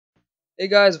Hey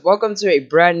guys, welcome to a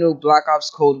brand new Black Ops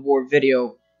Cold War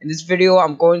video. In this video,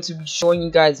 I'm going to be showing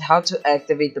you guys how to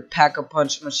activate the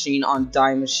Pack-a-Punch machine on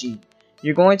Die Machine.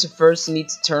 You're going to first need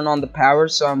to turn on the power,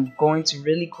 so I'm going to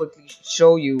really quickly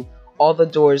show you all the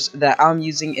doors that I'm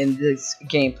using in this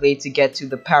gameplay to get to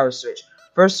the power switch.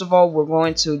 First of all, we're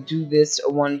going to do this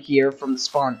one here from the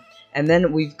spawn, and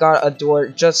then we've got a door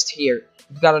just here.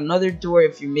 We've got another door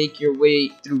if you make your way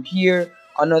through here,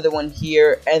 another one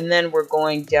here, and then we're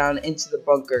going down into the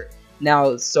bunker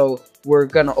now. So we're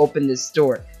gonna open this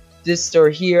door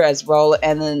here as well,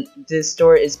 and then this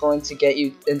door is going to get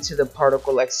you into the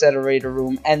particle accelerator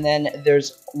room, and then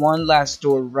there's one last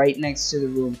door right next to the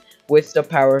room with the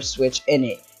power switch in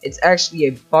it. It's actually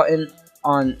a button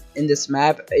in this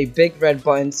map, a big red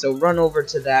button, so run over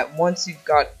to that. Once you've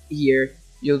got here,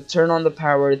 you'll turn on the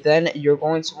power, then you're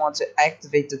going to want to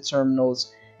activate the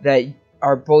terminals that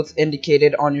are both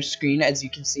indicated on your screen, as you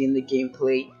can see in the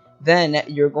gameplay. Then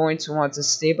you're going to want to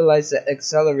stabilize the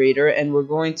accelerator, and we're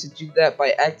going to do that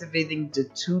by activating the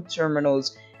two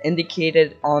terminals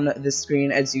indicated on the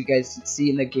screen, as you guys can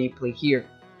see in the gameplay here.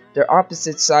 They're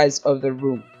opposite sides of the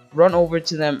room. Run over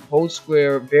to them, hold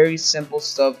square, very simple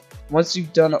stuff. Once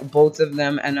you've done both of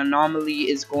them, an anomaly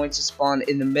is going to spawn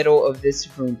in the middle of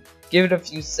this room. Give it a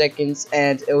few seconds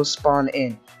and it will spawn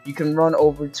in. You can run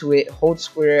over to it, hold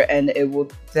square, and it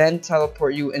will then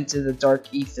teleport you into the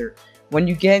dark ether. When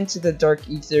you get into the dark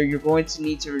ether, you're going to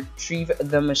need to retrieve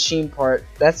the machine part.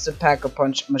 That's the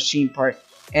Pack-a-Punch machine part,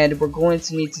 and we're going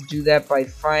to need to do that by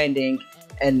finding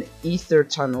an ether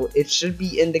tunnel. It should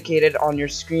be indicated on your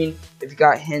screen if you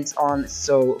got hints on,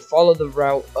 so follow the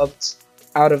route up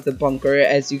out of the bunker,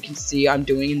 as you can see I'm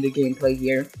doing in the gameplay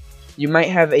here. You might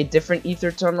have a different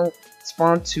ether tunnel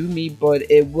spawn to me, but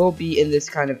it will be in this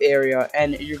kind of area,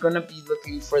 and you're gonna be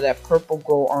looking for that purple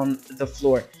glow on the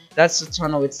floor. That's the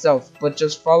tunnel itself, but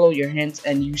just follow your hints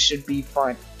and you should be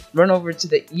fine. Run over to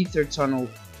the ether tunnel,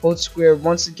 hold square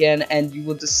once again, and you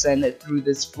will descend through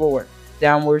this floor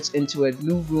downwards into a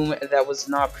new room that was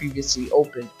not previously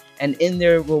open, and in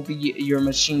there will be your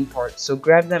machine part. So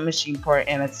grab that machine part,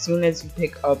 and as soon as you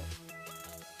pick up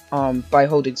by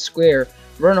holding square,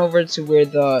 run over to where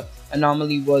the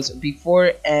anomaly was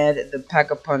before, and the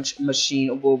Pack-a-Punch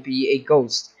machine will be a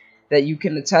ghost that you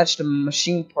can attach the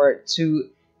machine part to,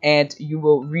 and you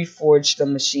will reforge the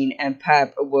machine, and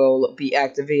PAP will be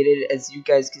activated, as you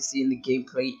guys can see in the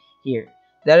gameplay here.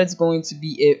 That is going to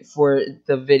be it for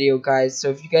the video, guys. So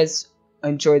if you guys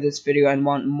enjoyed this video and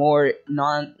want more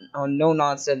no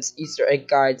nonsense Easter egg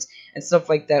guides and stuff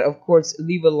like that, of course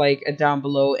leave a like down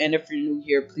below, and if you're new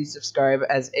here, please subscribe,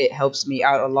 as it helps me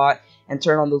out a lot, and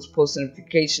turn on those post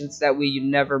notifications, that way you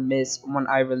never miss when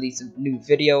I release a new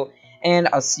video. And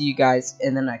I'll see you guys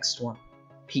in the next one.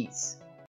 Peace.